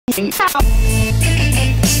Let's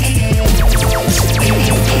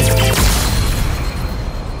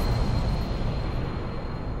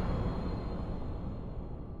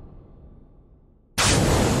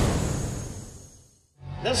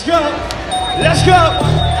go. Let's go.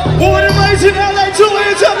 Born and raised in LA, 2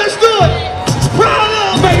 hands up, let's do it. Proud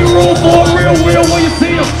of. Make room for a real when you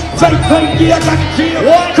see him. Fake, yeah, I got the chill.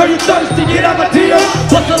 Cause you thirsty, get out my deal.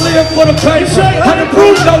 Plus I live for the paper. And the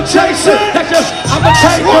proof, no chaser. I'm a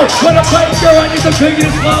taker, but a baker. I need the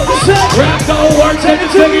biggest flow. Rap don't work, take the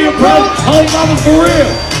biggie approach. Oh, mama, for real.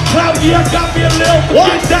 Cloud, yeah, got me a little.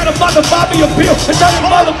 Get that about to buy me a pill. And turn his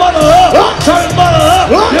mother up. Turn his mother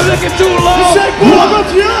up. You're looking too long.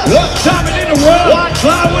 Diamond in the rug.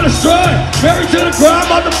 Fly with a strut. Married to the grind,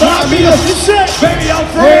 about to buy me a shit. Baby, I'm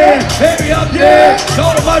free. Baby, I'm dead.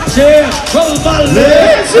 Go to my chair. Close my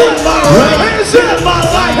legs. Hands my right. Hands in my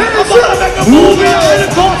life. I'm about to make a movie. I'm in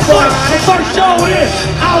a golf fight. First show is,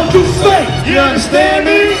 I don't do fake. You understand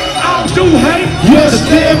me? I don't do hate. You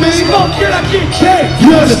understand me? Smoke it, I get cake.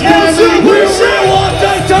 You understand me? Real one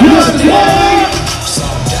day, don't you understand me?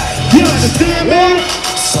 You understand me?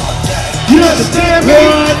 You understand me?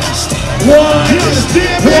 One. You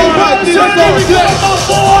understand me?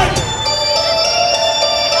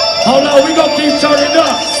 Hold on, we gon' keep turning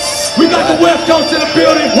up. We got the West Coast in the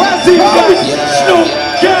building. Where's he go? Snoop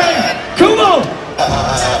Gang, come on.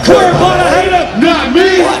 Clear by the hater, not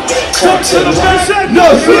me. Talk to the face,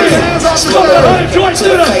 no free. Smoke the 100 joints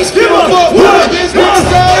to the give up. What?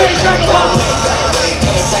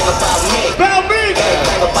 About me.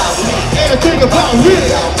 Everything about me.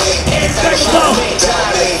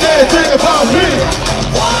 Everything about me.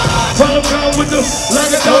 Follow down with the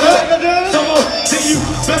like a donut. Someone think you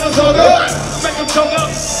better talk up. Make them talk up.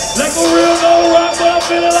 Like a real no rock, but I'm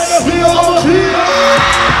feeling like a real.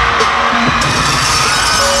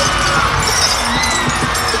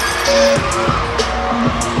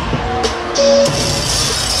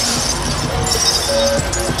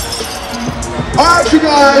 Alright, you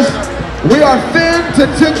guys, we are thin to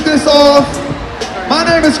tip this off. My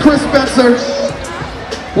name is Chris Spencer.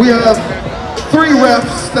 We have 3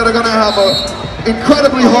 refs that are gonna have an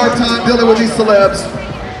incredibly hard time dealing with these celebs.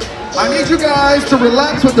 I need you guys to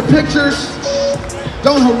relax with the pictures.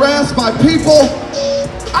 Don't harass my people.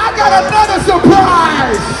 I got another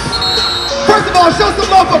surprise! First of all, show some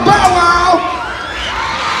love for Bow Wow.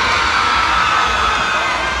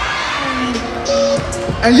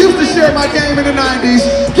 And used to share my game in the 90s.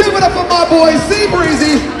 Give it up for my boy, C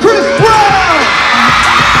Breezy, Chris Brown!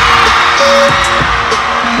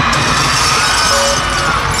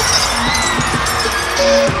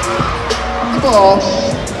 Come on.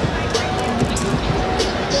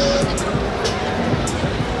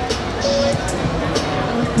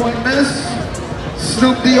 Point miss.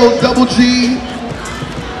 Snoop D-O double G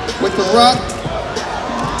with the rock.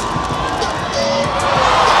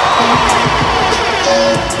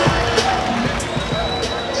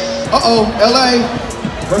 Uh-oh, LA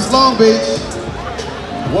versus Long Beach.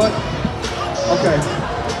 What? Okay.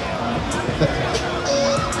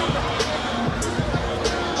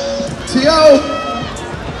 T.O.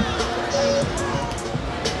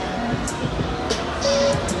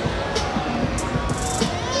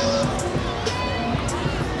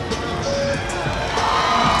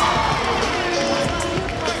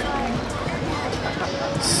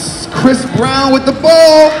 Chris Brown with the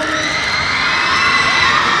ball.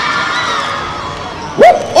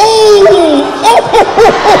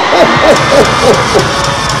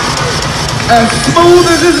 As smooth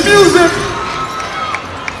as his music.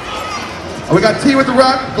 Oh, we got T with the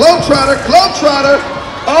rock. Globetrotter, Globetrotter.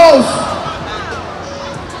 Oh.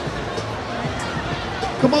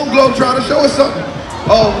 Come on, Globetrotter, show us something.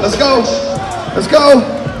 Oh, let's go. Let's go.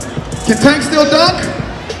 Can Tank still dunk?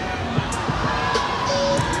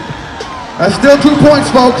 That's still 2 points,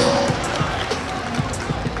 folks.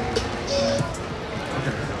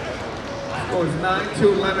 Score is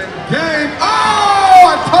 9-11 game. Oh,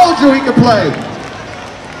 I told you he could play.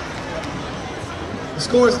 The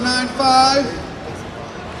score is 9-5.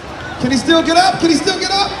 Can he still get up? Can he still get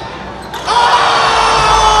up?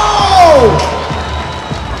 Oh!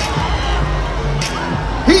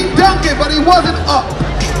 He dunked it, but he wasn't up.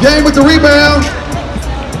 Game with the rebound.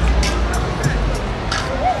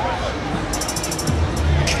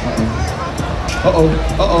 Uh-oh,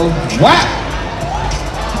 uh-oh, whack!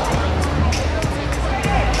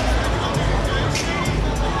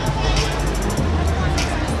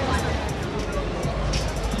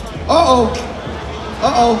 Uh-oh,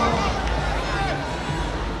 uh-oh.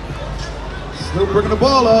 Snoop bringing the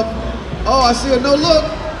ball up. Oh, I see a no look.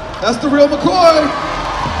 That's the real McCoy.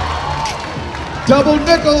 Double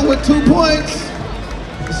nickel with 2 points.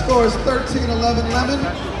 The score is 13-11 lemon.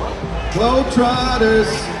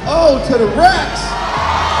 Globetrotters. Oh, to the racks.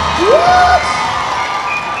 What?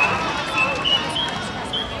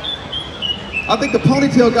 I think the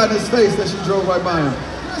ponytail got in his face that she drove right by him.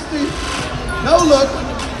 Christy, no look.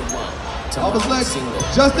 Off his legs.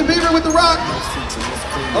 Justin Bieber with the rock.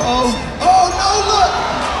 Uh-oh. Oh, no look.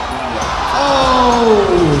 Oh.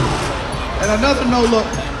 And another no look.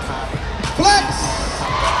 Flex.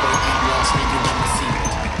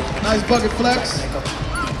 Nice bucket flex.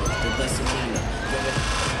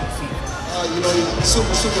 You know, he's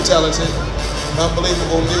super talented.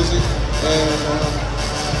 Unbelievable music. And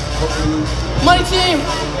hopefully Money team.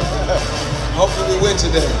 Hopefully we win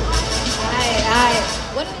today. Alright.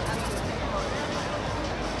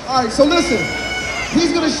 All right, so listen.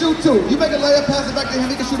 He's gonna shoot too. You make a layup, pass it back to him.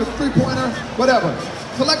 He can shoot a three-pointer, whatever.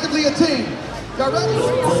 Collectively a team. Y'all ready?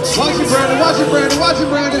 Watch it, Brandon. Watch it, Brandon. Watch it,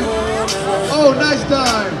 Brandon. Oh, nice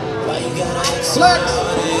dive. Flex.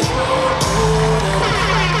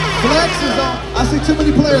 Flex is on. I see too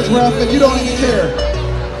many players, ref, and you don't even care.